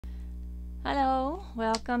Hello,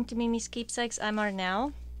 welcome to Miemie's Keepsakes. I'm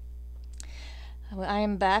Arnell. I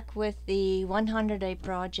am back with the 100-day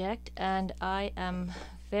project, and I am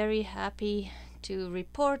very happy to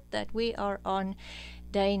report that we are on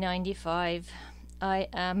day 95. I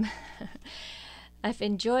am I've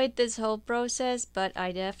enjoyed this whole process, but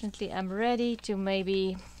I definitely am ready to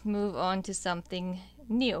maybe move on to something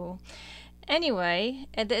new. Anyway,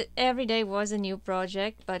 every day was a new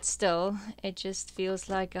project, but still, it just feels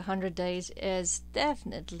like 100 days is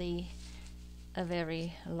definitely a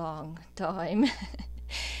very long time.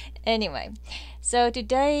 Anyway, so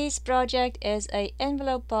today's project is a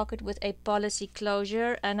envelope pocket with a policy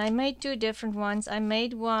closure, and I made two different ones. I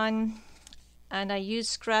made one and I used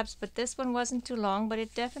scraps, but this one wasn't too long, but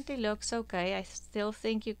it definitely looks okay. I still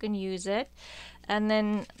think you can use it. And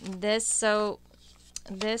then this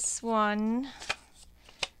one,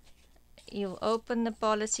 you'll open the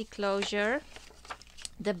policy closure.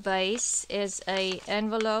 The base is a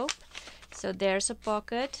envelope, so there's a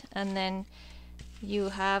pocket, and then you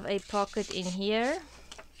have a pocket in here,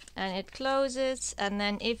 and it closes, and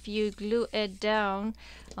then if you glue it down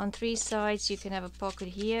on three sides, you can have a pocket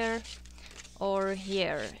here or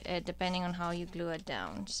here, depending on how you glue it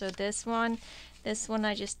down. So this one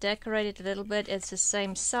I just decorated a little bit. It's the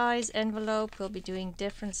same size envelope. We'll be doing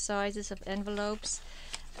different sizes of envelopes.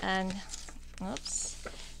 And oops,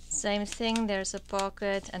 same thing, there's a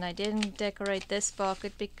pocket, and I didn't decorate this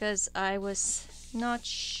pocket because I was not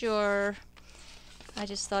sure. I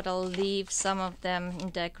just thought I'll leave some of them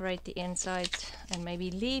and decorate the inside, and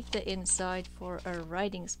maybe leave the inside for a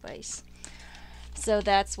writing space. So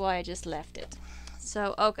that's why I just left it.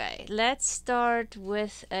 So okay, let's start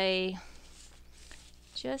with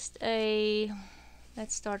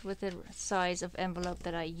let's start with the size of envelope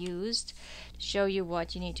that I used to show you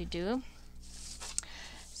what you need to do.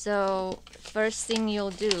 So first thing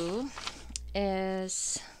you'll do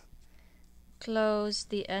is close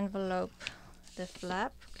the envelope, the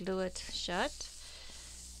flap, glue it shut.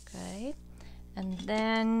 Okay, and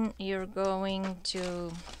then you're going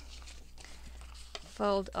to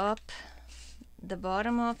fold up the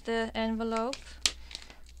bottom of the envelope,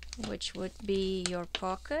 which would be your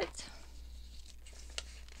pocket.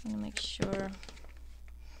 I'm gonna make sure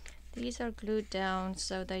these are glued down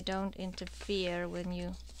so they don't interfere when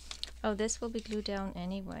you... Oh, this will be glued down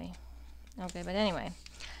anyway. Okay, but anyway,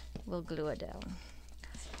 we'll glue it down.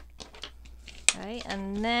 Okay,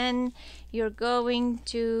 and then you're going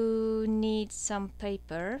to need some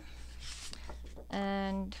paper,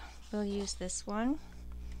 and we'll use this one.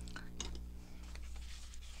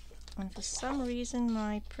 And for some reason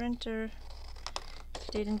my printer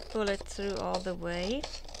didn't pull it through all the way.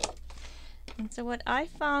 And so what I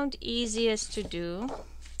found easiest to do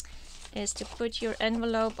is to put your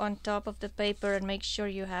envelope on top of the paper and make sure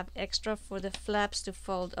you have extra for the flaps to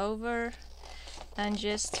fold over, and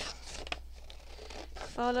just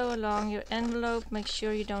follow along your envelope. Make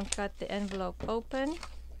sure you don't cut the envelope open,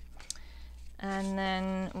 and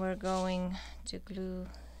then we're going to glue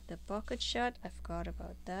the pocket shut. I forgot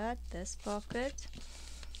about that, this pocket.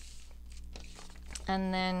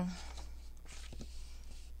 And then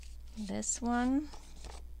this one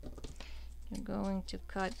you're going to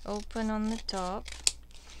cut open on the top.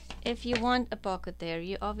 If you want a pocket there,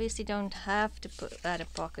 you obviously don't have to add a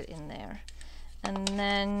pocket in there. And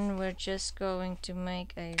then we're just going to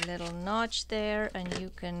make a little notch there, and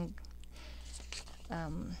you can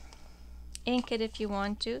ink it if you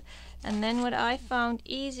want to. And then what I found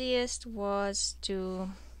easiest was to,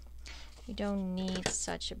 you don't need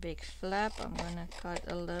such a big flap. I'm gonna cut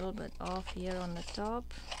a little bit off here on the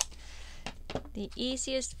top. The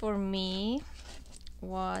easiest for me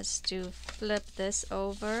was to flip this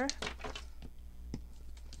over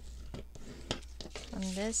on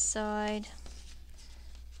this side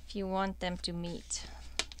if you want them to meet.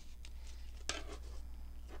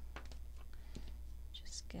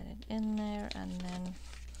 Just get it in there, and then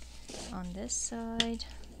on this side.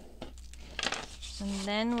 And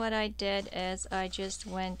then what I did is I just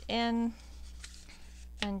went in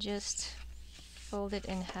and just fold it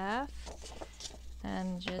in half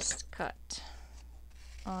and just cut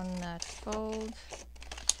on that fold.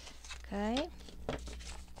 Okay,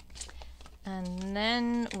 and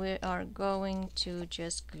then we are going to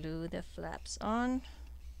just glue the flaps on.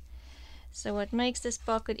 So what makes this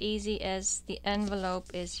pocket easy is the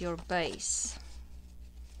envelope is your base.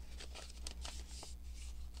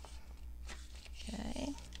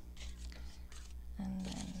 Okay, and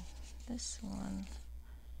then this one.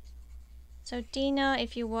 So Tina,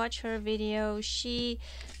 if you watch her video, she,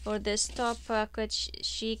 for this top pocket,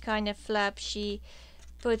 she kind of flapped, she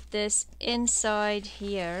put this inside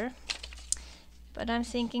here, but I'm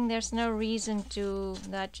thinking there's no reason to,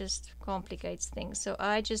 that just complicates things. So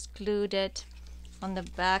I just glued it on the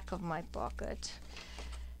back of my pocket.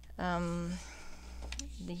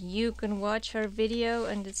 You can watch her video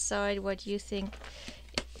and decide what you think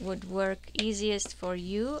would work easiest for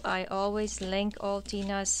you. I always link all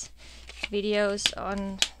Tina's videos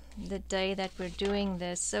on the day that we're doing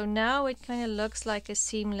this. So now it kind of looks like a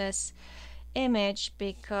seamless image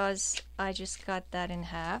because I just cut that in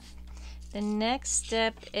half. The next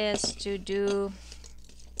step is to do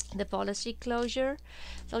the policy closure.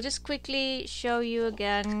 So I'll just quickly show you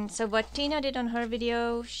again. So what Tina did on her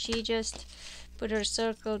video, she just put her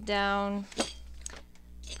circle down,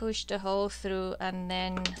 pushed a hole through, and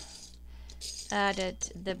then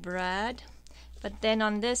added the brad. But then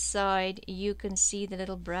on this side you can see the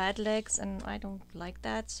little brad legs, and I don't like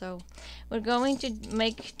that, so we're going to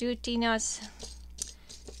do Tina's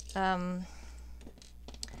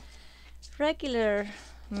regular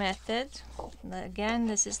method. Again,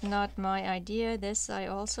 this is not my idea. This I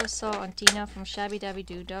also saw on Tina from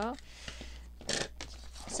Shabbydabbydoodah.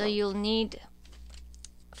 So you'll need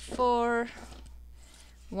 4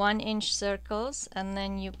 1-inch circles, and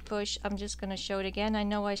then you push. I'm just going to show it again. I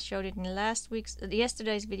know I showed it in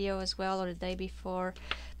yesterday's video as well, or the day before.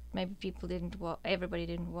 Maybe everybody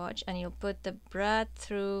didn't watch. And you'll put the brad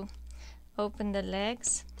through, open the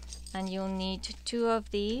legs, and you'll need 2 of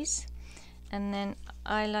these. And then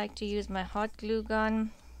I like to use my hot glue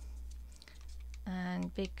gun,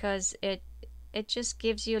 and because it just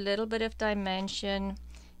gives you a little bit of dimension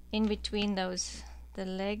in between the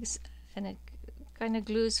legs, and it kind of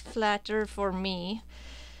glues flatter for me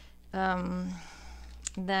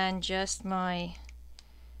than just my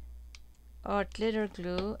art glitter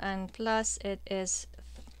glue, and plus it is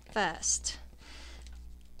fast.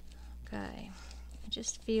 Okay, I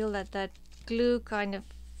just feel that glue kind of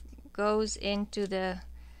goes into the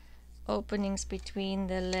openings between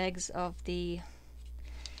the legs of the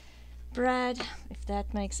brad, if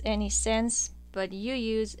that makes any sense. But you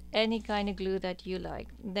use any kind of glue that you like.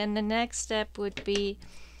 Then the next step would be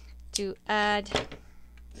to add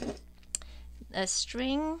a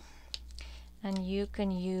string, and you can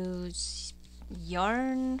use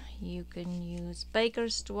yarn, you can use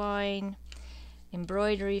baker's twine,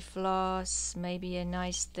 embroidery floss, maybe a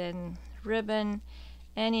nice thin ribbon,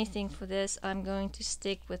 anything for this. I'm going to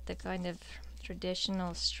stick with the kind of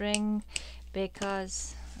traditional string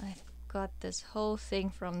because I've got this whole thing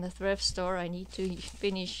from the thrift store. I need to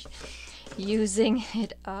finish using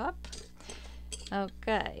it up.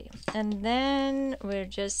 Okay, and then we're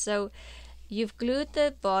just, so you've glued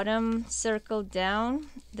the bottom circle down,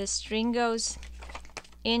 the string goes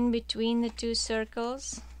in between the 2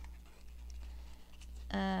 circles,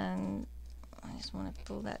 and I just want to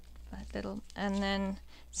pull that little, and then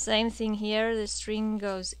same thing here, the string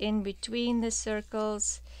goes in between the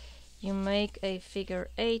circles. You make a figure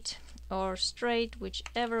 8 or straight,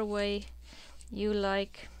 whichever way you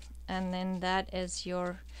like, and then that is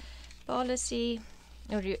your policy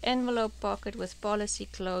or your envelope pocket with policy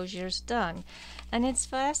closures done. And it's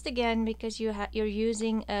fast again because you're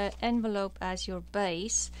using an envelope as your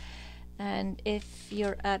base. And if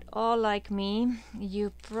you're at all like me,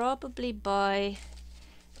 you probably buy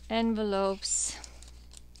envelopes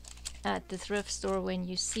at the thrift store when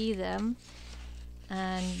you see them,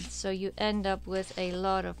 and so you end up with a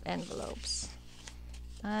lot of envelopes.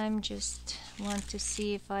 I'm just want to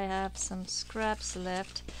see if I have some scraps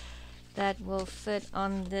left that will fit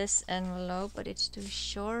on this envelope, but it's too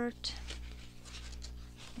short.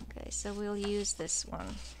 Okay, so we'll use this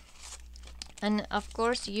one. And of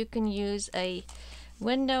course you can use a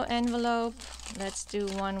window envelope. Let's do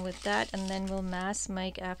one with that, and then we'll mass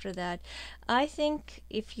make after that. I think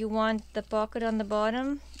if you want the pocket on the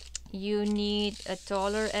bottom, you need a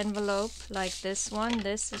taller envelope like this one.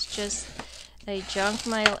 This is just a junk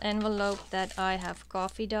mail envelope that I have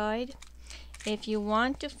coffee dyed. If you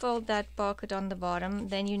want to fold that pocket on the bottom,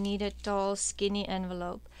 then you need a tall skinny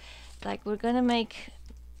envelope. Like we're gonna make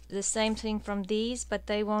the same thing from these, but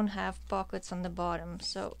they won't have pockets on the bottom.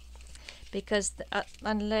 So because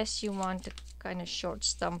unless you want a kind of short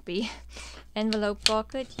stumpy envelope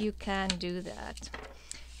pocket, you can do that.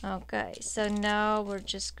 Okay, so now we're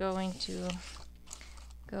just going to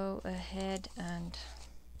go ahead and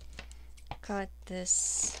cut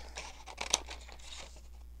this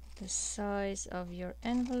the size of your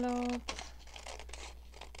envelope.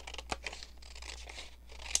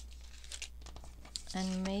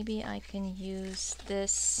 And maybe I can use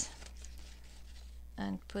this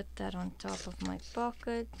and put that on top of my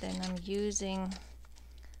pocket. Then I'm using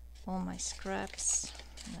all my scraps.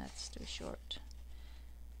 That's too short.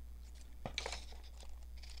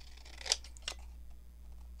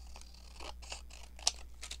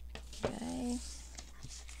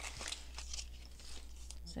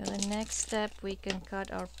 next step, we can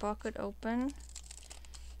cut our pocket open.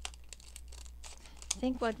 I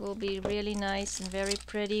think what will be really nice and very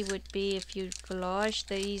pretty would be if you collage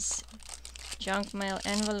these junk mail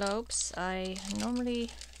envelopes. I normally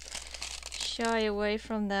shy away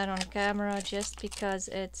from that on camera just because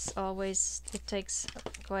it takes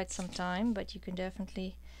quite some time, but you can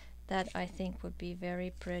definitely, that I think would be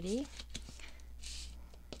very pretty.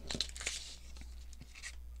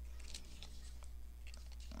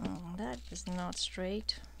 Oh, that is not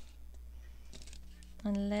straight.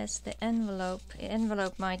 Unless the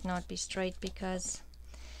envelope might not be straight, because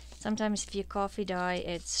sometimes if you coffee dye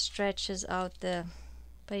it stretches out the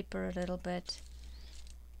paper a little bit,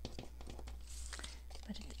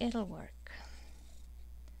 but it'll work.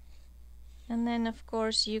 And then of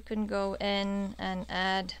course you can go in and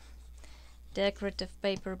add decorative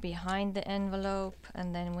paper behind the envelope,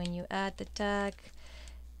 and then when you add the tag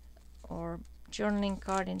or journaling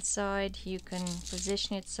card inside, you can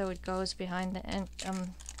position it so it goes behind the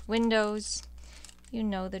windows. You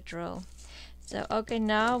know the drill. So okay,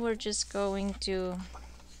 now we're just going to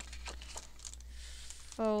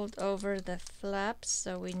fold over the flaps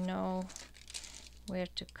so we know where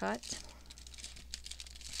to cut.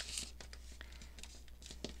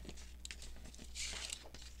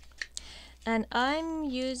 And I'm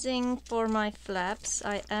using, for my flaps,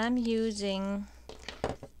 I am using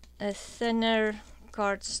a thinner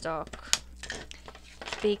cardstock,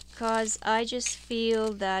 because I just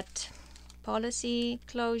feel that policy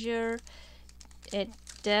closure, it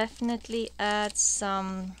definitely adds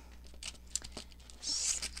some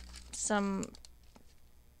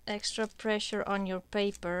extra pressure on your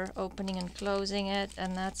paper, opening and closing it,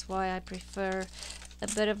 and that's why I prefer a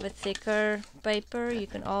bit of a thicker paper. You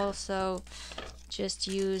can also just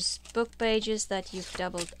use book pages that you've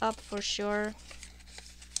doubled up for sure.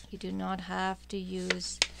 You do not have to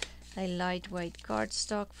use a lightweight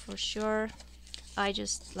cardstock for sure. I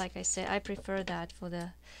just, like I say, I prefer that for the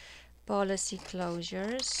policy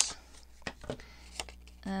closures.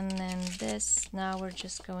 And then this, now we're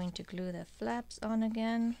just going to glue the flaps on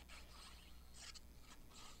again.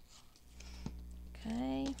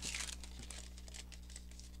 Okay.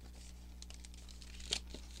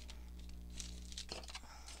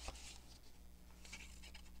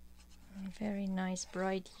 Very nice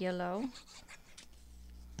bright yellow.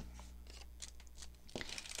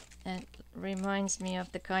 It reminds me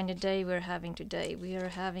of the kind of day we're having today. We are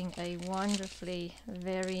having a wonderfully,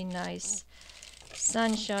 very nice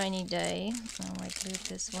sunshiny day. Oh, I glued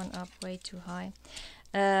this one up way too high.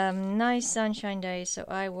 Nice sunshine day. So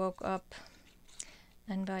I woke up,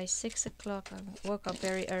 and by 6 o'clock I woke up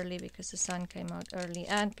very early because the sun came out early,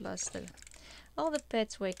 and plus all the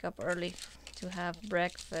pets wake up early to have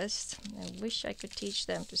breakfast. I wish I could teach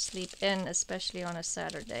them to sleep in, especially on a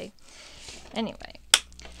Saturday. Anyway,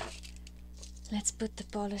 let's put the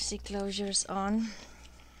policy closures on.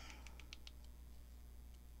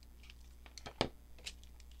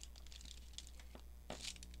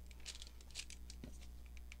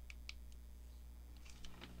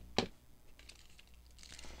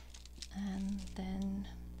 And then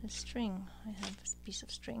the string. I have a piece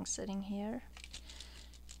of string sitting here.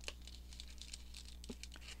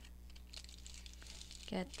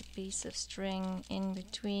 Get the piece of string in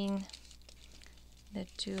between the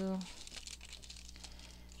two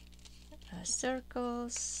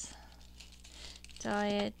circles, tie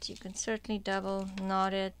it. You can certainly double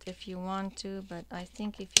knot it if you want to, but I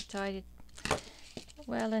think if you tied it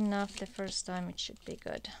well enough the first time, it should be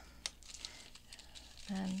good.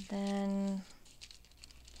 And then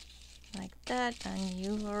like that, and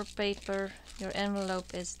your paper, your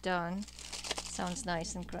envelope is done. Sounds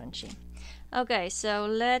nice and crunchy. Okay, so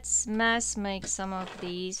let's mass make some of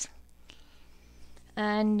these.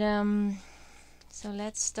 And so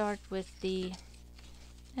let's start with the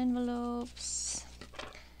envelopes.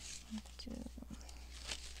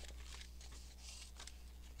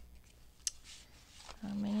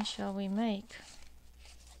 How many shall we make?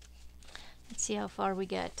 Let's see how far we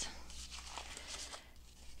get.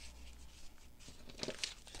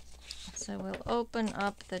 So we'll open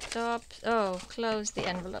up the top. Oh, close the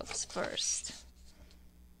envelopes first.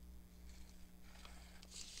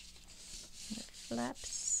 The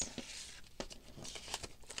flaps.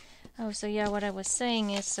 Oh, so yeah, what I was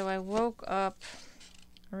saying is, so I woke up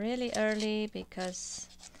really early because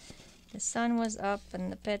the sun was up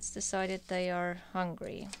and the pets decided they are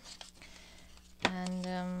hungry. And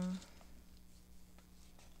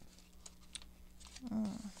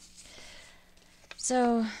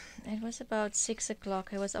so it was about 6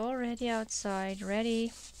 o'clock. I was already outside,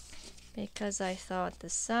 ready, because I thought the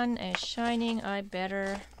sun is shining. I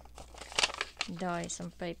better dye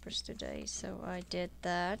some papers today, so I did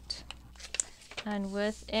that. And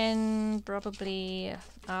within probably an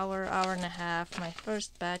hour, hour and a half, my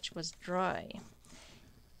first batch was dry.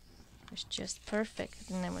 It was just perfect,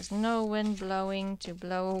 and there was no wind blowing to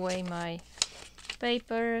blow away my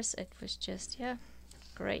papers. It was just, yeah,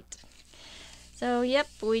 great. So yep,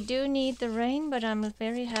 we do need the rain, but I'm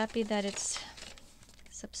very happy that it's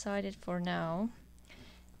subsided for now,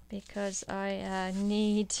 because I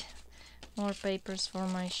need more papers for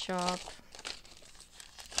my shop.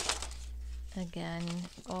 Again,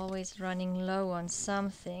 always running low on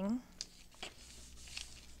something.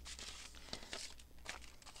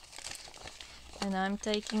 And I'm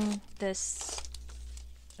taking this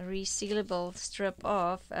resealable strip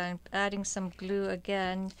off and adding some glue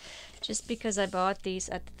again, just because I bought these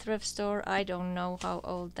at the thrift store. I don't know how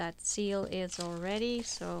old that seal is already,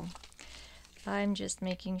 so I'm just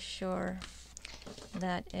making sure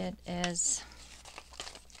that it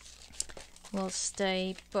will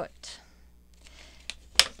stay put.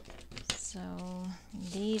 So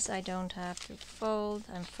these I don't have to fold.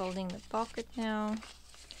 I'm folding the pocket now.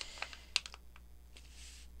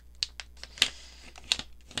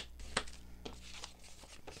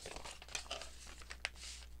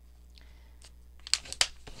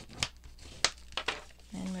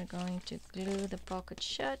 And we're going to glue the pocket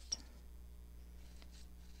shut.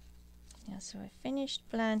 Yeah, so I finished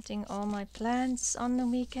planting all my plants on the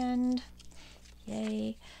weekend.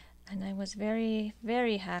 Yay! And I was very,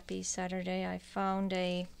 very happy Saturday. I found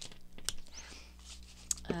a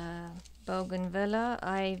bougainvillea.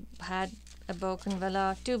 I had a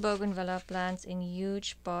bougainvillea, 2 bougainvillea plants in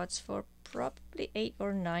huge pots for probably 8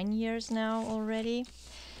 or 9 years now already.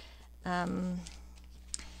 And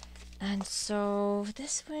so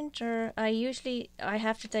this winter, I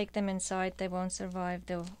have to take them inside. They won't survive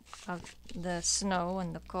the snow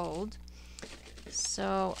and the cold.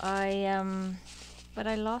 So but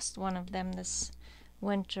I lost one of them this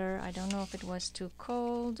winter. I don't know if it was too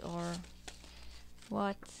cold or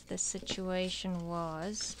what the situation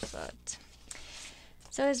was, but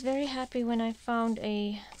so I was very happy when I found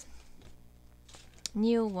a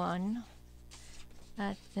new one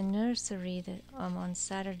at the nursery on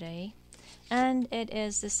Saturday, and it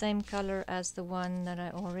is the same color as the one that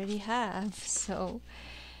I already have. So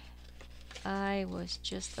I was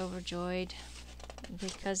just overjoyed,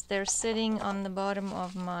 because they're sitting on the bottom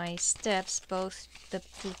of my steps, both the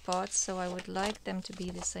 2 pots, so I would like them to be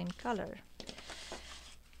the same color.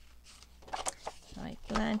 I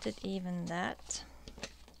planted even that.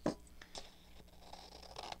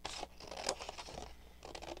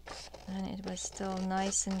 And it was still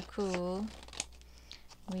nice and cool.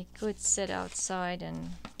 We could sit outside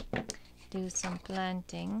and do some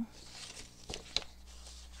planting.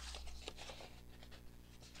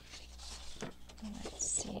 Let's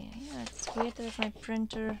see. Yeah, it's weird that my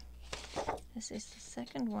printer, this is the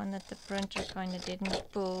second one that the printer kind of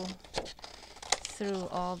didn't pull through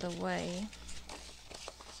all the way.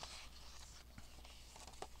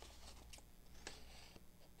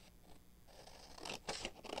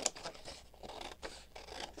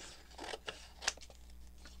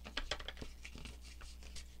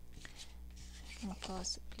 I can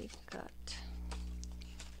possibly cut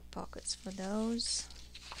pockets for those.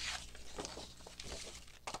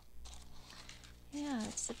 Yeah,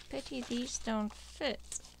 it's a pity these don't fit.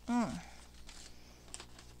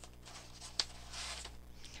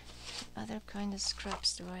 Other kind of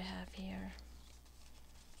scraps do I have here?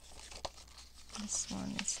 This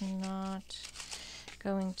one is not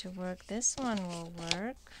going to work. This one will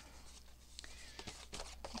work.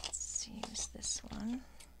 Let's use this one.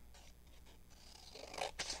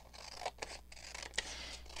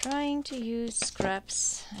 Trying to use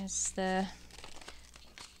scraps is the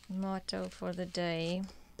motto for the day,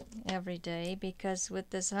 every day, because with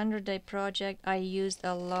this 100-day project I used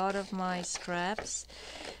a lot of my scraps,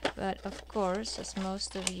 but of course, as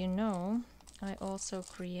most of you know, I also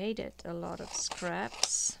created a lot of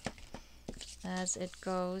scraps, as it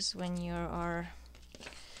goes when you are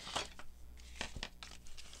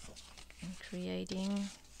creating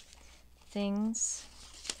things.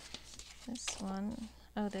 This one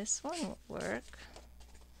will work.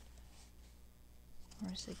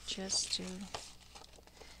 Or is it just to,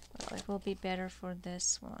 well, it will be better for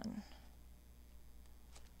this one.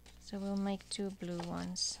 So we'll make 2 blue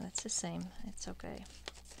ones. That's the same, it's okay.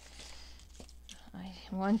 I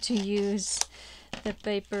want to use the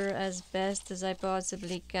paper as best as I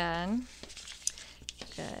possibly can.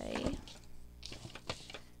 Okay.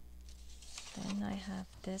 Then I have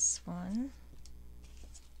this one.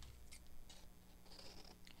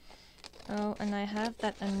 Oh, and I have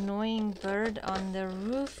that annoying bird on the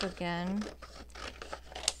roof again.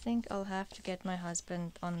 I think I'll have to get my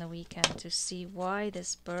husband on the weekend to see why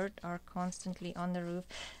this bird are constantly on the roof.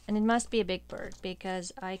 And it must be a big bird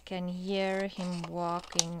because I can hear him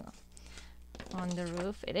walking on the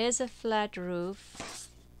roof. It is a flat roof.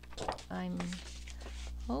 I'm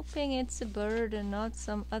hoping it's a bird and not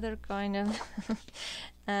some other kind of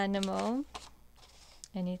animal.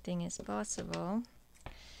 Anything is possible.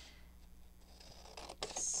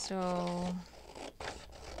 So,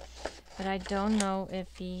 but I don't know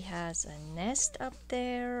if he has a nest up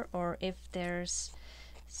there or if there's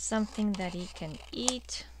something that he can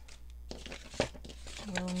eat.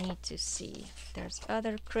 We'll need to see. There's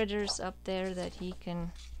other critters up there that he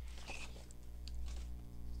can...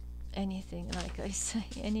 Anything, like I say,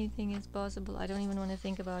 anything is possible. I don't even want to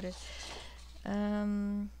think about it.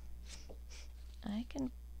 I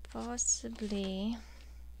can possibly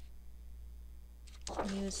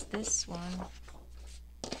use this one.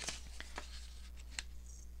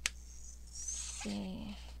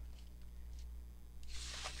 See.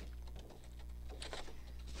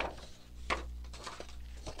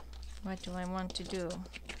 What do I want to do?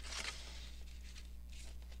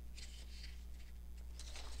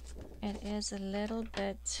 It is a little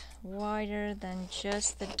bit wider than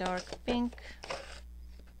just the dark pink.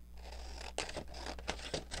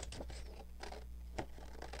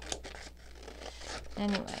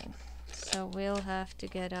 Anyway, so we'll have to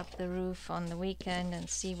get up the roof on the weekend and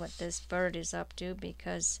see what this bird is up to,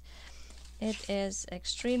 because it is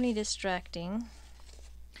extremely distracting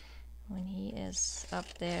when he is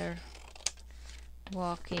up there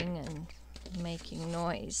walking and making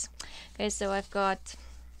noise. Okay, so I've got...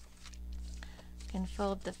 can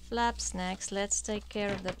fold the flaps next. Let's take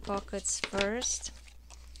care of the pockets first.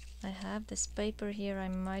 I have this paper here. I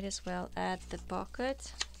might as well add the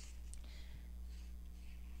pocket.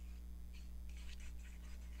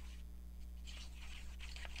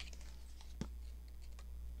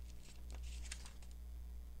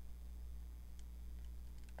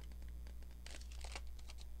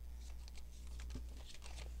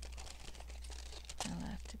 I'll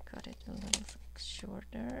have to cut it a little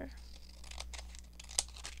shorter.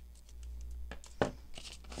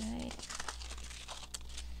 Okay.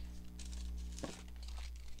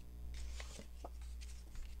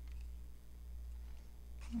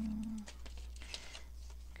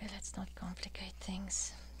 Okay, let's not complicate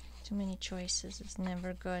things. Too many choices is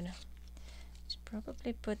never good. Should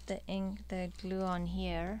probably put the glue on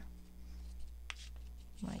here.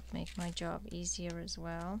 Might make my job easier as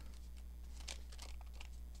well.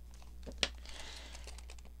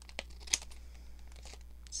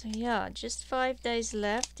 So yeah, just 5 days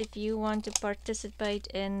left if you want to participate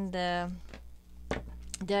in the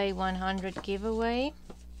day 100 giveaway.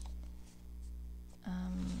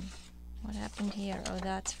 What happened here? Oh,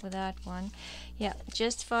 that's for that one. Yeah,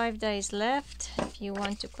 just 5 days left if you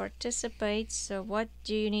want to participate. So what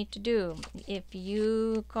do you need to do? If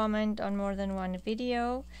you comment on more than one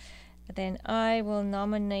video, then I will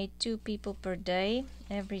nominate 2 people per day,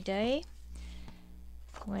 every day.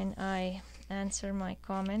 When I answer my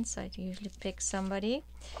comments, I usually pick somebody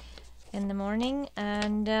in the morning,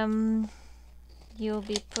 and you'll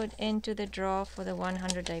be put into the draw for the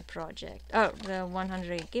 100-day project, the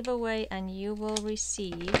 100-day giveaway, and you will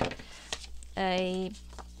receive a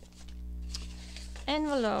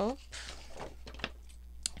envelope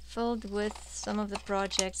filled with some of the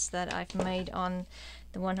projects that I've made on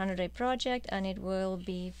the 100-day project, and it will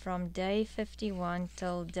be from day 51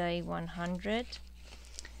 till day 100.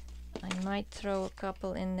 I might throw a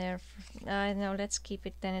couple in there. No, let's keep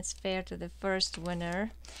it, then it's fair to the first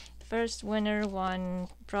winner. First winner won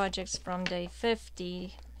projects from day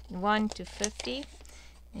 51 to 50.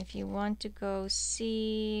 If you want to go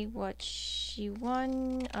see what she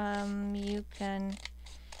won, you can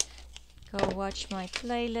go watch my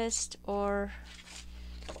playlist, or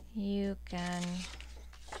you can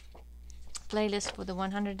playlist for the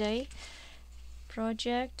 100-day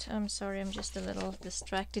project. I'm sorry, I'm just a little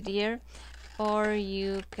distracted here. Or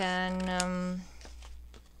you can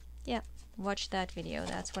yeah, watch that video.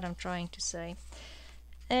 That's what I'm trying to say.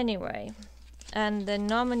 Anyway, and the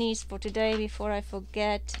nominees for today, before I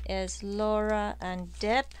forget, is Laura and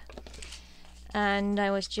Deb. And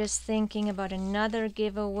I was just thinking about another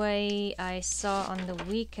giveaway I saw on the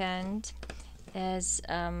weekend, is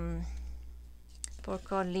for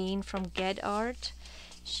Colleen from Get Art.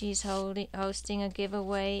 She's hosting a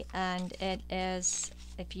giveaway, and it is,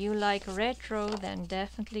 if you like retro, then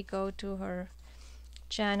definitely go to her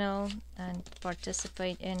channel and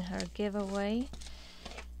participate in her giveaway.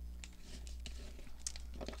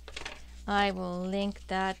 I will link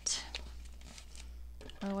that.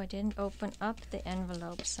 Oh, I didn't open up the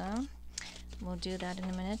envelopes, huh? We'll do that in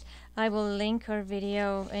a minute. I will link her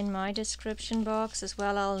video in my description box as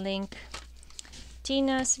well. I'll link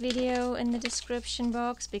Tina's video in the description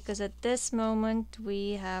box, because at this moment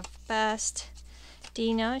we have passed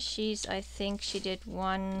Tina. I think she did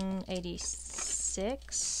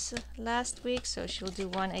 186 last week, so she'll do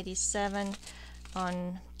 187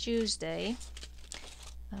 on Tuesday.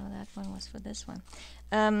 Oh, that one was for this one.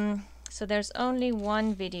 So there's only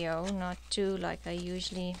one video, not two like I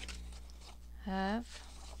usually have.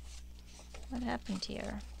 What happened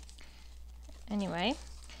here? Anyway,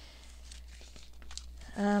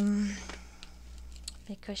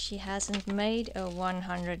 because she hasn't made a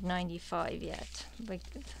 195 yet. But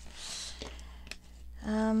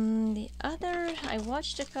the other, I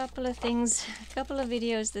watched a couple of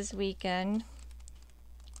videos this weekend,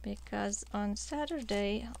 because on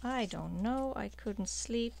Saturday, I don't know, I couldn't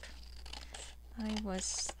sleep. I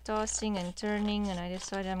was tossing and turning, and I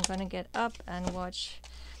decided I'm gonna get up and watch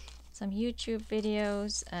some YouTube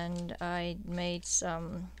videos, and I made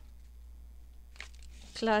some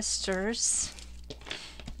clusters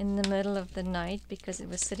in the middle of the night because it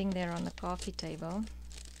was sitting there on the coffee table.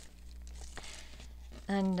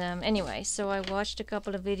 And anyway, so I watched a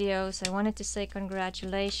couple of videos. I wanted to say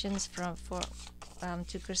congratulations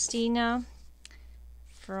to Christina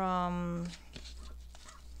from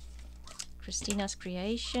Christina's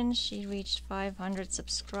Creation. She reached 500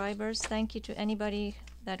 subscribers. Thank you to anybody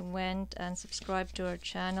that went and subscribed to her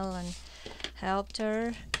channel and helped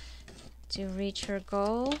her to reach her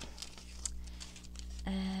goal.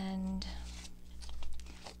 And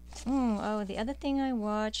oh, the other thing I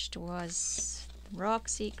watched was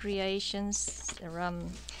Roxy Creations,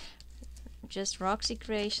 just Roxy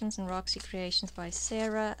Creations, and Roxy Creations by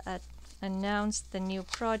Sarah announced the new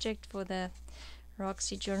project for the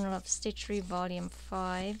Roxy Journal of Stitchery Volume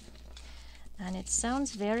 5, and it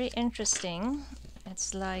sounds very interesting.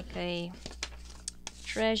 It's like a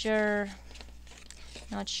treasure.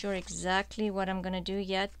 Not sure exactly what I'm gonna do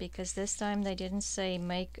yet, because this time they didn't say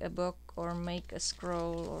make a book or make a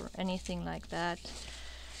scroll or anything like that.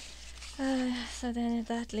 So then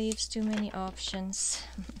that leaves too many options.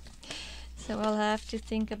 So I'll have to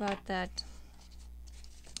think about that.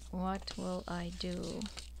 What will I do?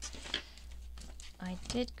 I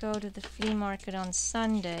did go to the flea market on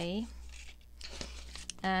Sunday,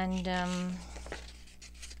 and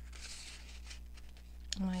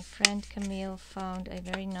my friend Camille found a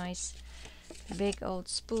very nice big old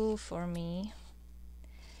spool for me.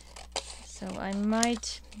 So I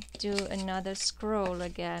might do another scroll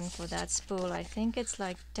again for that spool. I think it's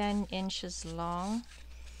like 10 inches long,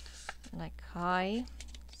 like high.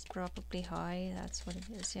 It's probably high, that's what it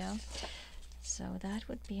is, yeah. So that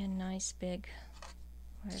would be a nice big,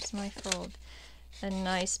 where's my fold? A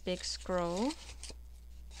nice big scroll.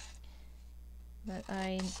 But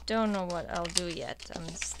I don't know what I'll do yet.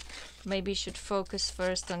 Maybe should focus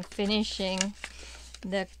first on finishing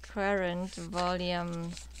the current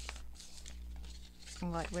volume.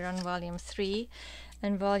 We're on volume 3,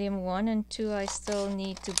 and volume 1 and 2 I still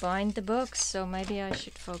need to bind the books, so maybe I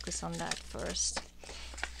should focus on that first.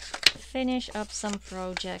 Finish up some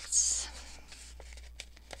projects.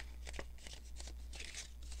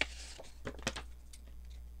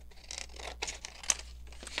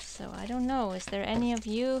 So I don't know, is there any of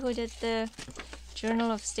you who did the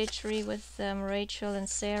Journal of Stitchery with Rachel and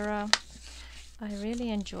Sarah? I really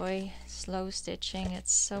enjoy slow stitching.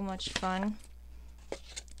 It's so much fun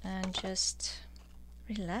and just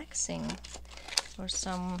relaxing for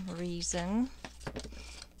some reason.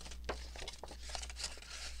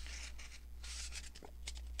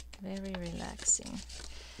 Very relaxing.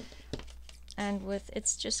 And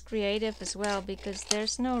it's just creative as well, because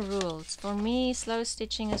there's no rules. For me, slow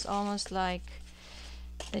stitching is almost like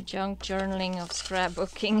the junk journaling of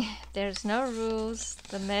scrapbooking. There's no rules.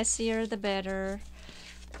 The messier the better.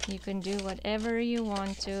 You can do whatever you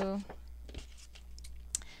want to.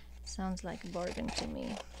 Sounds like a bargain to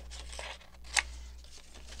me.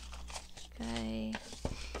 Okay.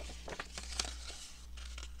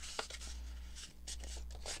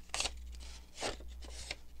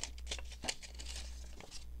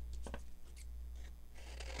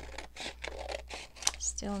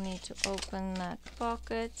 Still need to open that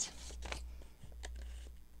pocket.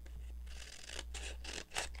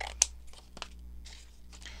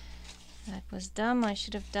 That was dumb. I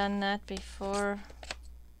should have done that before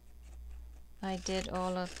I did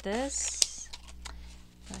all of this,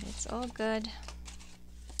 but it's all good.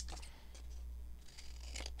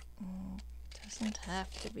 Doesn't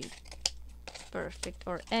have to be perfect,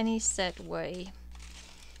 or any set way.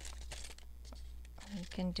 We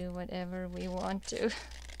can do whatever we want to.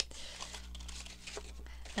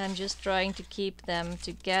 I'm just trying to keep them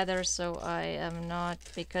together so I am not,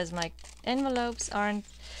 because my envelopes aren't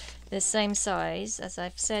the same size. As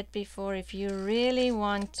I've said before, if you really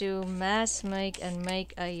want to mass make and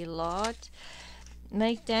make a lot,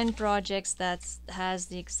 make 10 projects that has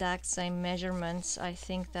the exact same measurements. I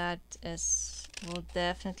think that will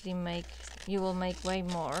definitely make, you will make way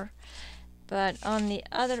more. But on the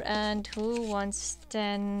other end, who wants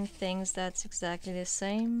 10 things that's exactly the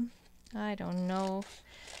same? I don't know.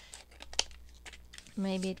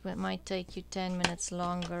 Maybe it might take you 10 minutes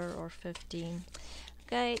longer or 15.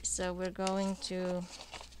 Okay, so we're going to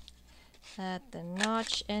add the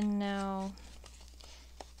notch in now.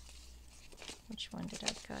 Which one did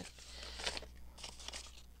I cut?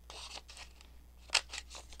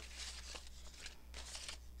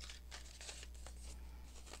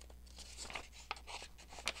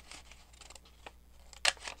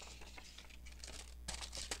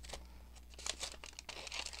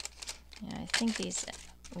 Yeah, I think these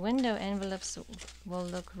window envelopes will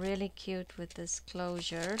look really cute with this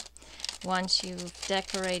closure. Once you've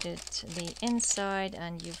decorated the inside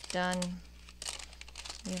and you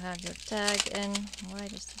have your tag in. Why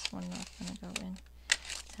is this one not going to go in?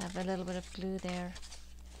 Have a little bit of glue there.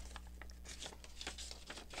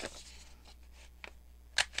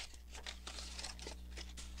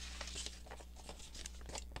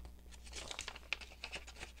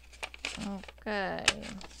 Okay,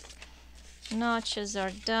 notches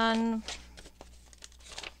are done.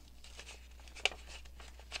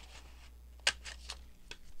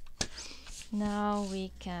 Now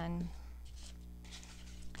we can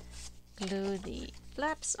glue the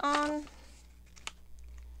flaps on.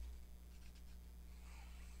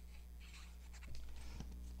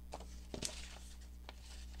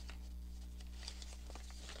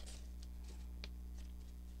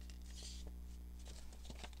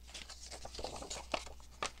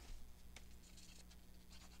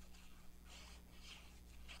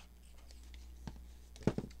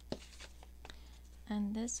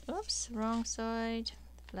 And this, oops, wrong side.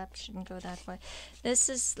 The flap shouldn't go that way. This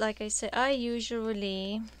is, like I said, I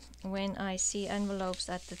usually, when I see envelopes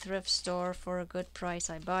at the thrift store for a good price,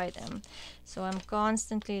 I buy them. So I'm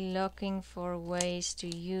constantly looking for ways to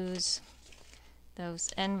use those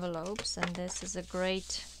envelopes, and this is a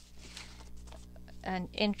great and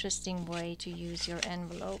interesting way to use your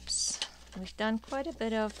envelopes. We've done quite a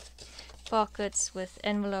bit of pockets with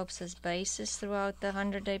envelopes as bases throughout the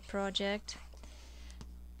 100-day project.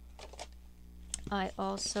 I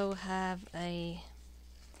also have I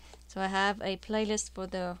have a playlist for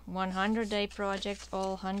the 100-day project,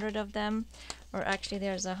 all 100 of them, or actually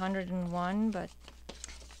there's 101, but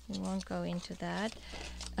we won't go into that.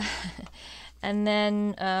 And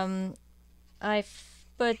then I've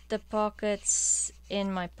put the pockets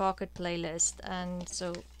in my pocket playlist, and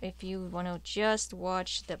so if you want to just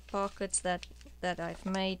watch the pockets that I've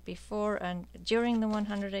made before and during the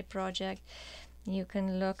 100-day project, you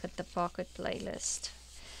can look at the pocket playlist,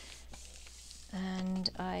 and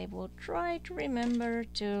I will try to remember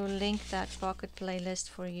to link that pocket playlist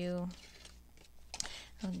for you.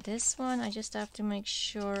 On this one, I just have to make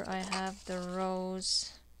sure I have the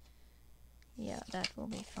rows. Yeah, that will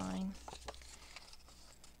be fine.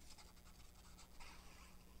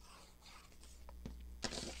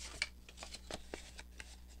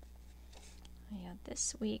 Yeah,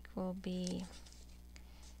 this week will be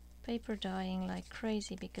paper dyeing like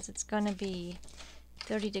crazy because it's gonna be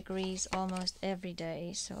 30 degrees almost every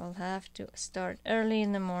day, so I'll have to start early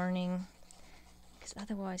in the morning because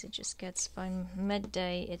otherwise it just gets, by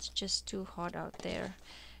midday it's just too hot out there,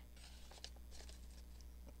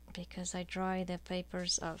 because I dry the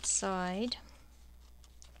papers outside,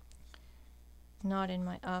 not in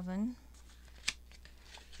my oven.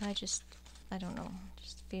 I don't know,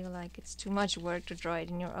 just feel like it's too much work to dry it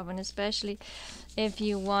in your oven, especially if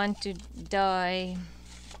you want to dye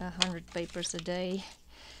 100 papers a day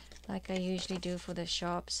like I usually do for the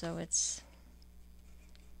shop. So it's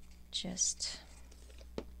just,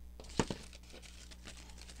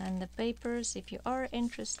 and the papers, if you are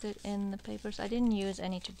interested in the papers, I didn't use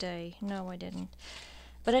any today, no I didn't,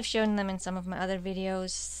 but I've shown them in some of my other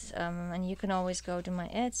videos, and you can always go to my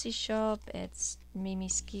Etsy shop. It's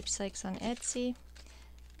Miemie's Keepsakes on Etsy,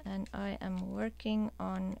 and I am working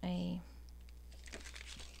on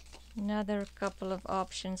another couple of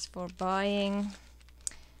options for buying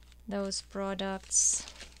those products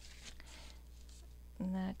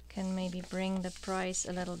that can maybe bring the price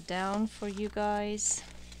a little down for you guys.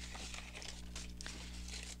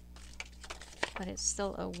 but it's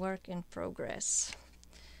still a work in progress.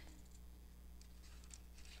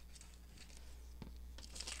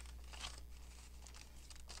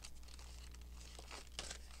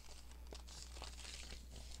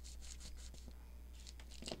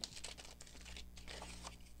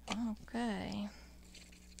 Okay,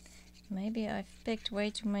 maybe I've picked way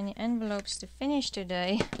too many envelopes to finish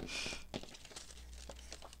today.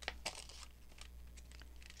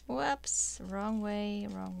 Whoops, wrong way,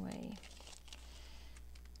 wrong way.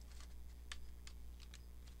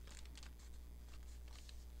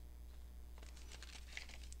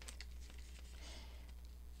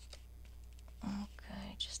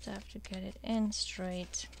 Okay, just have to get it in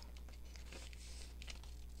straight.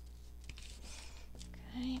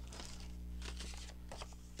 Okay.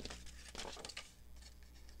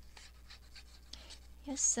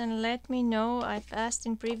 Yes, and let me know. I've asked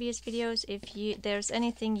in previous videos if there's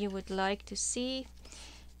anything you would like to see.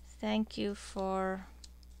 Thank you for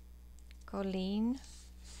Colleen.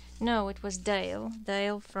 No, it was Dale.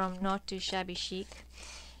 Dale from Not Too Shabby Chic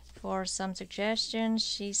for some suggestions.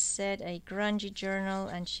 She said a grungy journal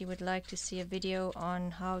and she would like to see a video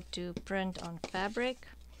on how to print on fabric.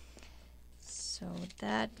 So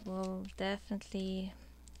that will definitely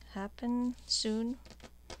happen soon.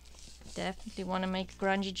 Definitely want to make a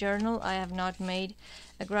grungy journal. I have not made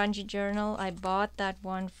a grungy journal. I bought that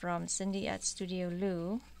one from Cindy at Studio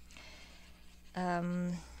Lou.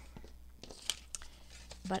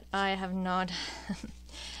 But I have not.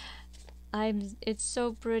 It's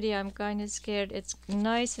so pretty. I'm kind of scared. It's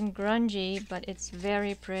nice and grungy, but it's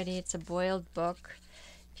very pretty. It's a boiled book.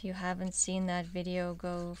 If you haven't seen that video,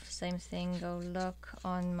 go same thing. Go look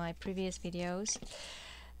on my previous videos.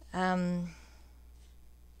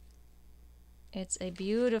 It's a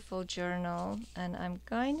beautiful journal, and I'm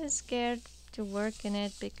kind of scared to work in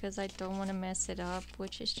it because I don't want to mess it up,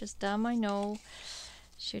 which is just dumb. I know.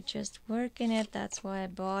 Should just work in it. That's why I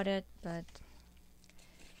bought it, but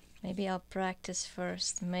maybe I'll practice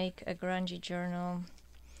first, make a grungy journal,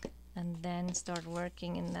 and then start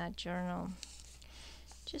working in that journal.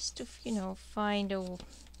 Just to, you know, find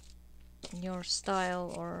your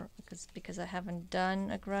style, or because I haven't done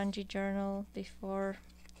a grungy journal before.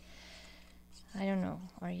 I don't know.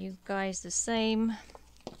 Are you guys the same?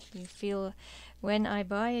 You feel when I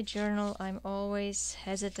buy a journal, I'm always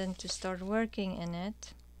hesitant to start working in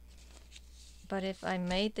it. But if I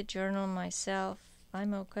made the journal myself,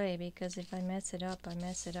 I'm okay, because if I mess it up, I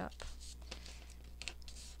mess it up.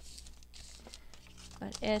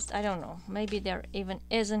 But I don't know. Maybe there even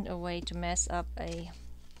isn't a way to mess up a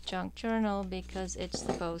junk journal because it's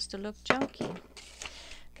supposed to look junky.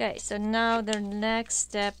 Okay, so now the next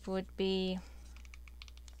step would be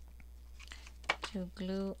to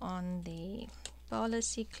glue on the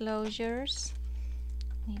policy closures.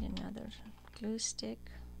 Need another glue stick.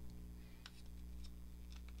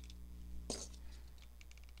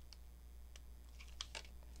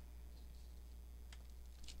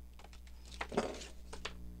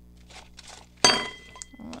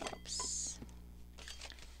 Oops.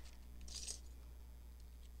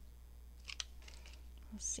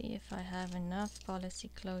 Let's see if I have enough policy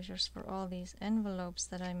closures for all these envelopes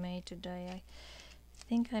that I made today. I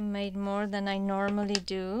think I made more than I normally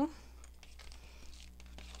do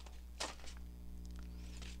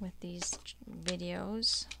with these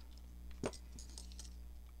videos.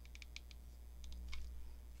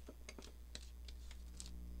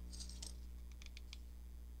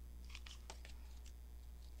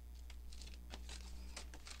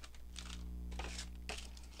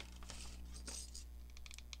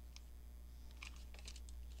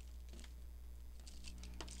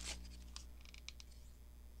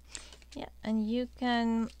 Yeah, and you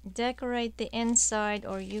can decorate the inside,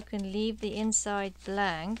 or you can leave the inside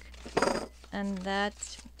blank, and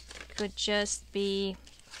that could just be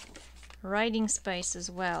writing space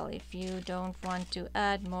as well if you don't want to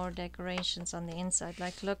add more decorations on the inside.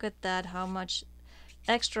 Like, look at that, how much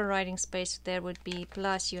extra writing space there would be,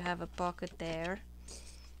 plus you have a pocket there.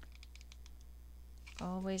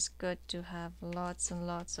 Always good to have lots and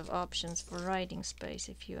lots of options for writing space,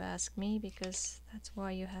 if you ask me, because that's why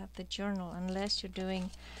you have the journal. Unless you're doing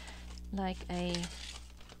like a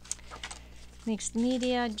mixed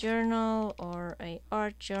media journal or a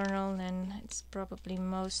art journal, then it's probably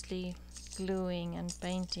mostly gluing and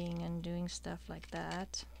painting and doing stuff like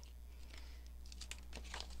that.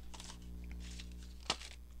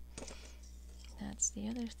 That's the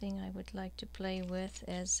other thing I would like to play with,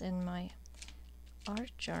 is in my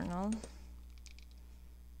art journal.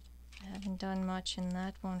 I haven't done much in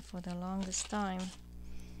that one for the longest time,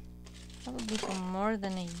 probably for more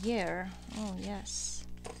than a year. Oh yes.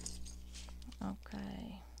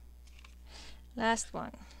 Okay. Last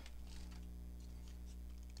one.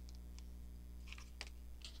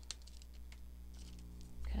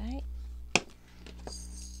 Okay.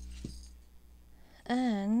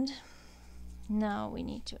 And now we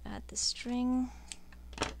need to add the string.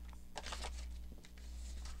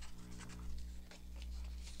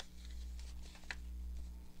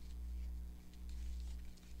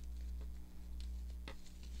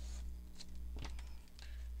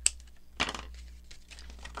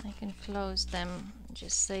 I can close them,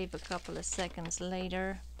 just save a couple of seconds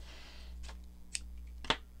later.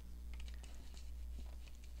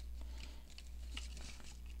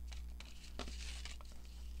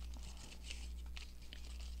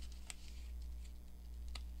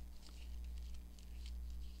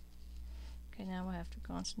 Okay, now I have to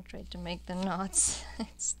concentrate to make the knots.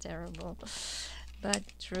 It's terrible, but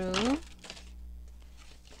true.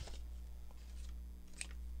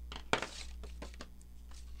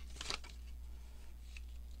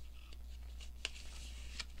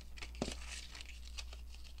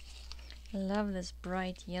 I love this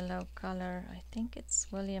bright yellow color. I think it's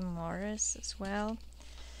William Morris as well.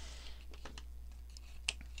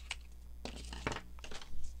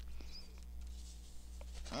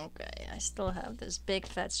 Okay, I still have this big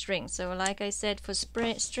fat string. So like I said, for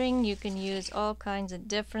string you can use all kinds of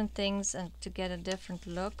different things and to get a different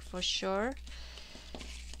look for sure.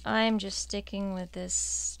 I'm just sticking with this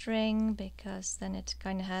string because then it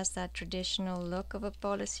kind of has that traditional look of a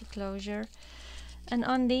policy closure. And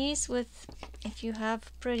on these, if you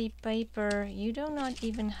have pretty paper, you do not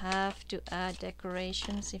even have to add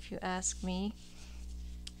decorations, if you ask me.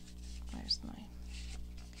 Where's my...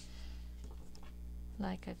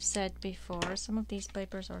 Like I've said before, some of these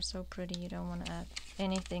papers are so pretty you don't want to add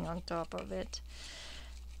anything on top of it.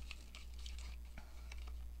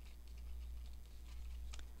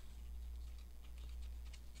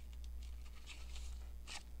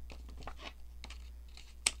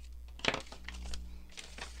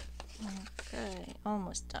 Okay,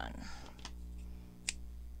 almost done.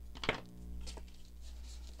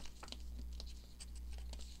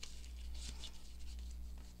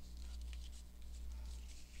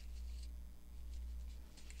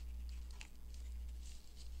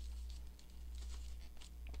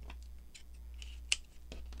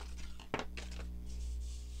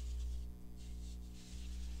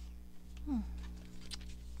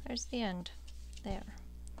 Where's the end? There.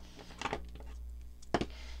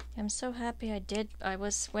 I'm so happy I did.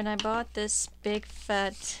 When I bought this big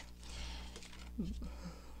fat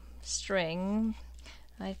string,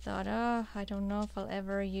 I thought, oh, I don't know if I'll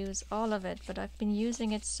ever use all of it, but I've been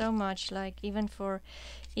using it so much, like even for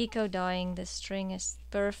eco dyeing, the string is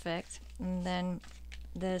perfect. And then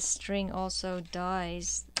the string also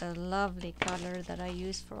dyes a lovely color that I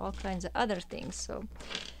use for all kinds of other things. So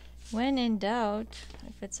when in doubt,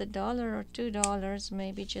 if it's $1 or $2,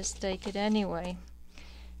 maybe just take it anyway.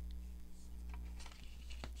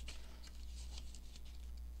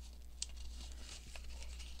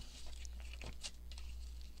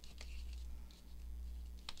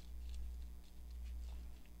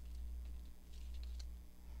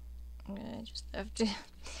 I just have to,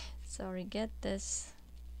 sorry, get this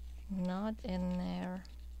knot in there.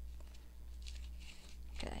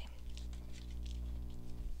 Okay.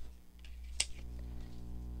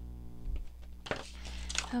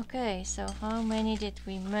 Okay, so how many did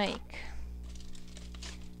we make?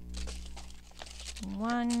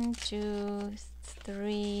 1, 2,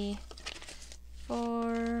 3,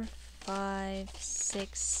 4, 5,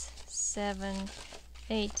 6, 7,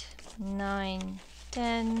 8, 9,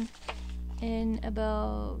 10 in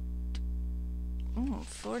about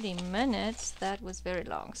 40 minutes. That was very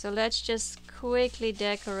long. So let's just quickly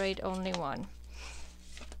decorate only one.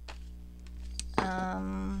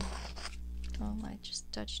 Oh, I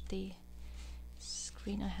just touched the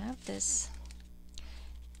screen. I have this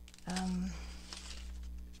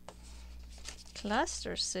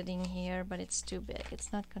cluster sitting here, but it's too big.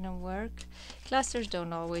 It's not gonna work. Clusters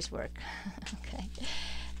don't always work. Okay.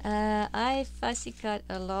 I fussy cut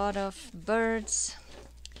a lot of birds.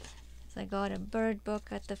 I got a bird book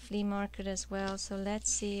at the flea market as well. So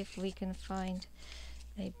let's see if we can find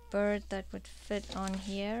a bird that would fit on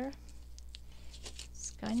here.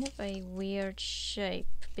 It's kind of a weird shape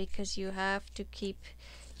because you have to keep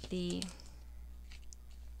the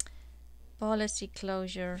policy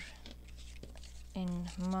closure in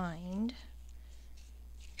mind.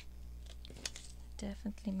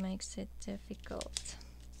 Definitely makes it difficult.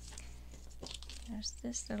 There's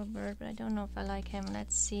this little bird, but I don't know if I like him.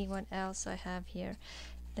 Let's see what else I have here.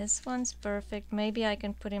 This one's perfect. Maybe I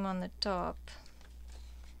can put him on the top.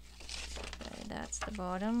 Okay. that's the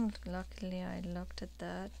bottom. Luckily I looked at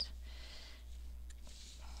that.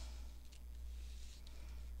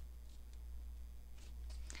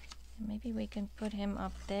 Maybe we can put him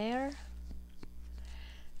up there.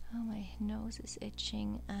 Oh, my nose is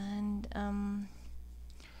itching. And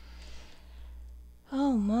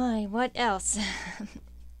oh my, what else? I'm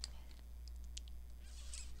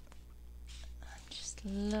just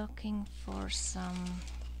looking for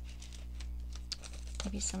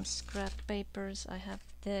maybe some scrap papers. I have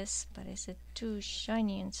this, but is it too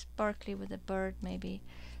shiny and sparkly with a bird? Maybe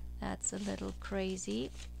that's a little crazy.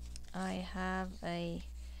 I have I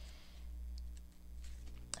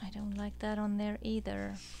don't like that on there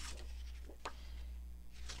either.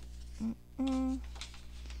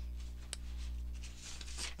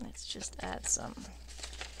 Let's just add some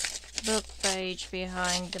book page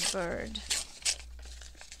behind the bird.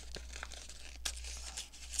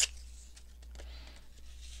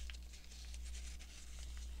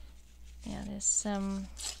 Yeah, there's some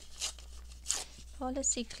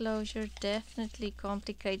policy closure definitely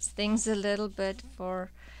complicates things a little bit for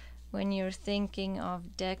when you're thinking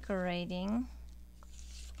of decorating.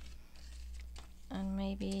 And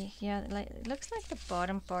maybe, yeah, it looks like the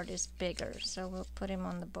bottom part is bigger, so we'll put him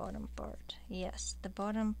on the bottom part. Yes, the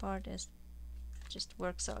bottom part just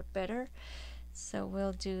works out better, so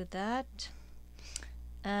we'll do that.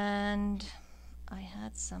 And I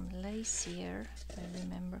had some lace here, if I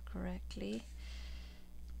remember correctly.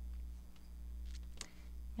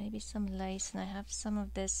 Maybe some lace, and I have some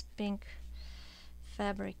of this pink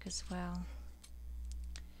fabric as well.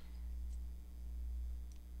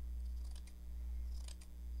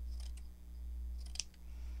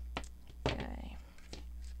 Okay,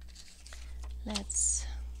 let's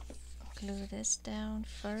glue this down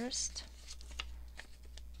first.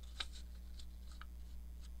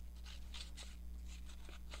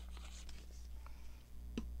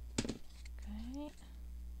 Okay.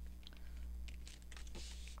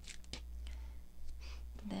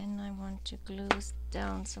 Then I want to glue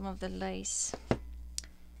down some of the lace.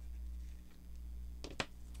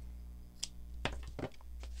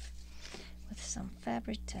 With some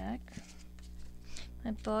fabric tack.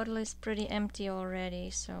 My bottle is pretty empty already,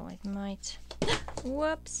 so it might...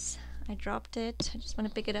 Whoops! I dropped it. I just want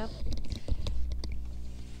to pick it up.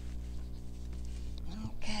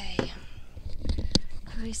 Okay.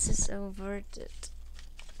 Creases averted.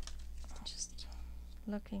 Just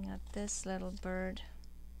looking at this little bird.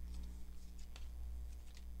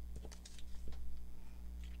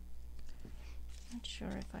 Not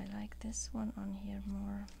sure if I like this one on here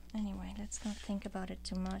more. Anyway, let's not think about it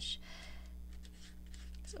too much.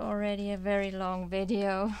 It's already a very long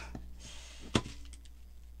video.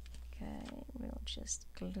 Okay, we'll just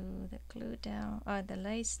glue the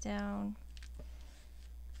lace down.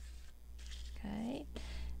 Okay,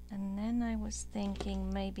 and then I was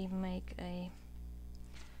thinking maybe make a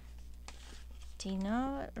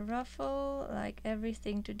Tina ruffle. Like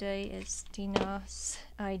everything today is Tina's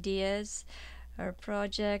ideas, her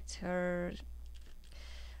project, her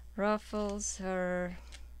ruffles, her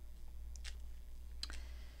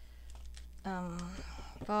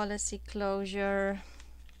policy closure.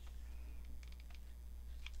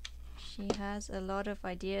 She has a lot of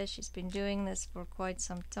ideas. She's been doing this for quite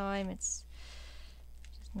some time. She's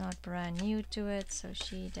not brand new to it, so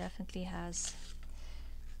she definitely has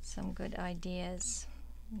some good ideas.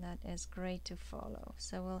 That is great to follow.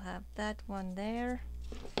 So we'll have that one there.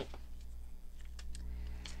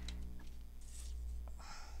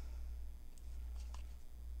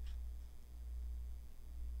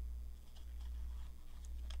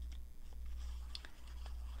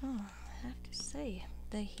 Oh, I have to say,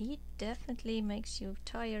 the heat definitely makes you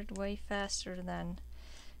tired way faster than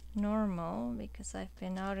normal, because I've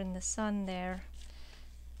been out in the sun there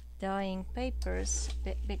dyeing papers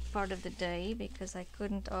big part of the day, because I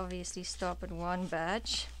couldn't obviously stop at one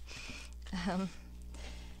batch. Yeah,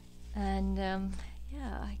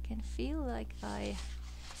 I can feel like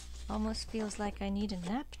almost feels like I need a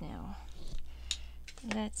nap now.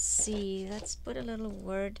 Let's see, let's put a little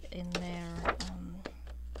word in there.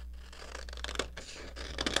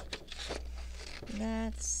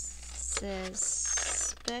 That says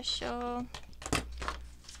special.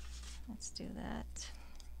 Let's do that.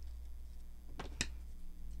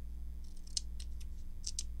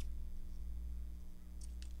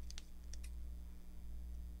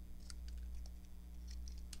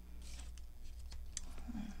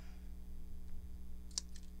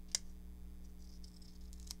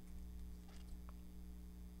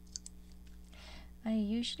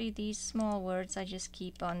 Usually these small words I just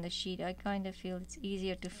keep on the sheet. I kind of feel it's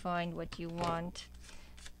easier to find what you want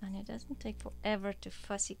And it doesn't take forever to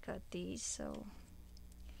fussy cut these, so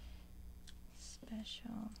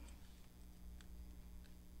special.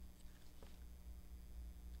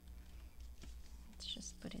 Let's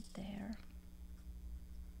just put it there.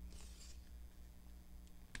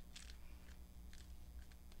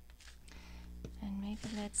 And maybe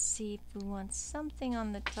let's see if we want something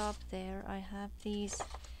on the top there. I have these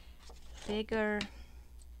bigger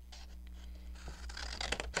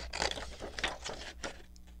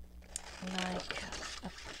like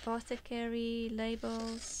apothecary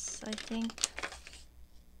labels, I think,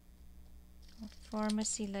 or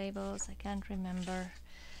pharmacy labels, I can't remember.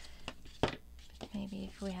 But maybe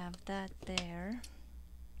if we have that there,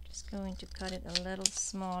 just going to cut it a little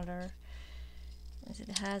smaller, as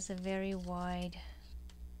it has a very wide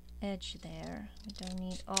edge there. We don't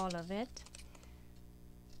need all of it.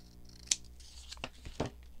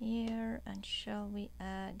 Here, and shall we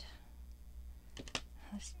add,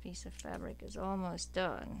 this piece of fabric is almost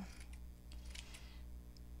done.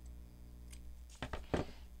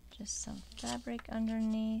 Just some fabric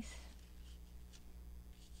underneath.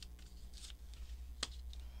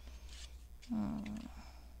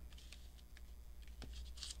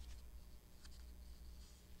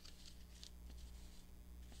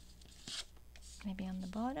 Maybe on the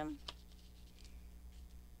bottom.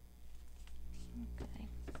 Okay.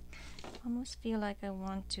 Almost feel like I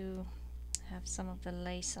want to have some of the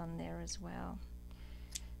lace on there as well.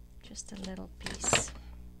 Just a little piece.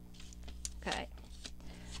 Okay.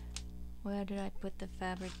 Where did I put the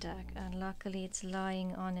fabric tag? And luckily it's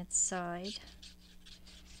lying on its side.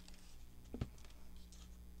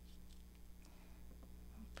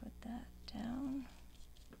 Put that down.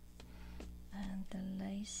 And the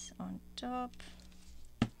lace on top.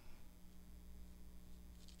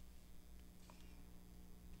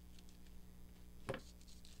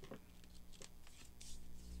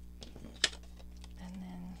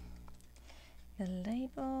 The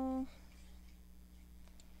label.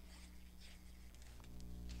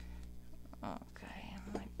 Okay,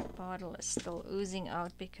 my bottle is still oozing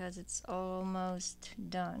out because it's almost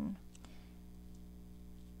done.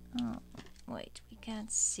 Oh, wait, we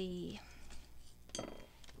can't see.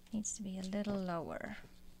 Needs to be a little lower.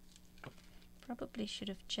 Probably should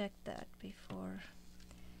have checked that before.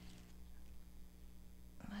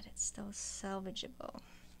 But it's still salvageable.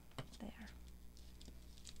 There.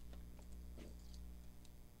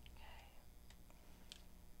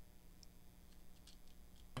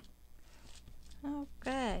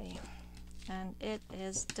 Okay, and it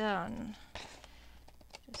is done.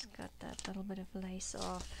 Just got that little bit of lace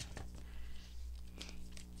off.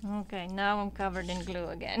 Okay, now I'm covered in glue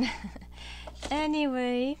again.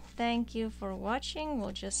 Anyway, thank you for watching.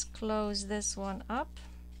 We'll just close this one up,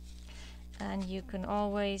 and you can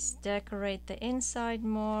always decorate the inside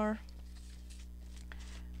more,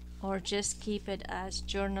 or just keep it as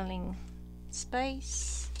journaling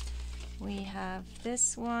space. We have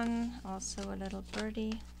this one, also a little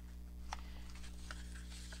birdie.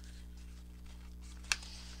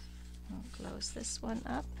 I'll close this one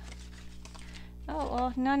up.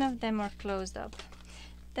 Oh, none of them are closed up.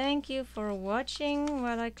 Thank you for watching.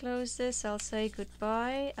 While I close this, I'll say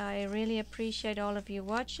goodbye. I really appreciate all of you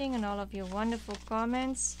watching and all of your wonderful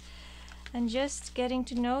comments and just getting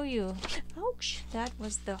to know you. Ouch, that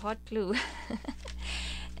was the hot glue.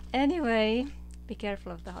 Anyway, be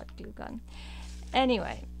careful of the hot glue gun.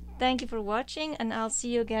 Anyway, thank you for watching, and I'll see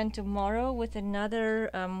you again tomorrow with another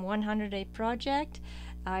 100-day project.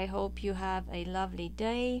 I hope you have a lovely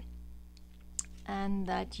day and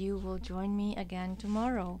that you will join me again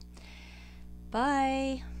tomorrow.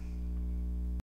 Bye!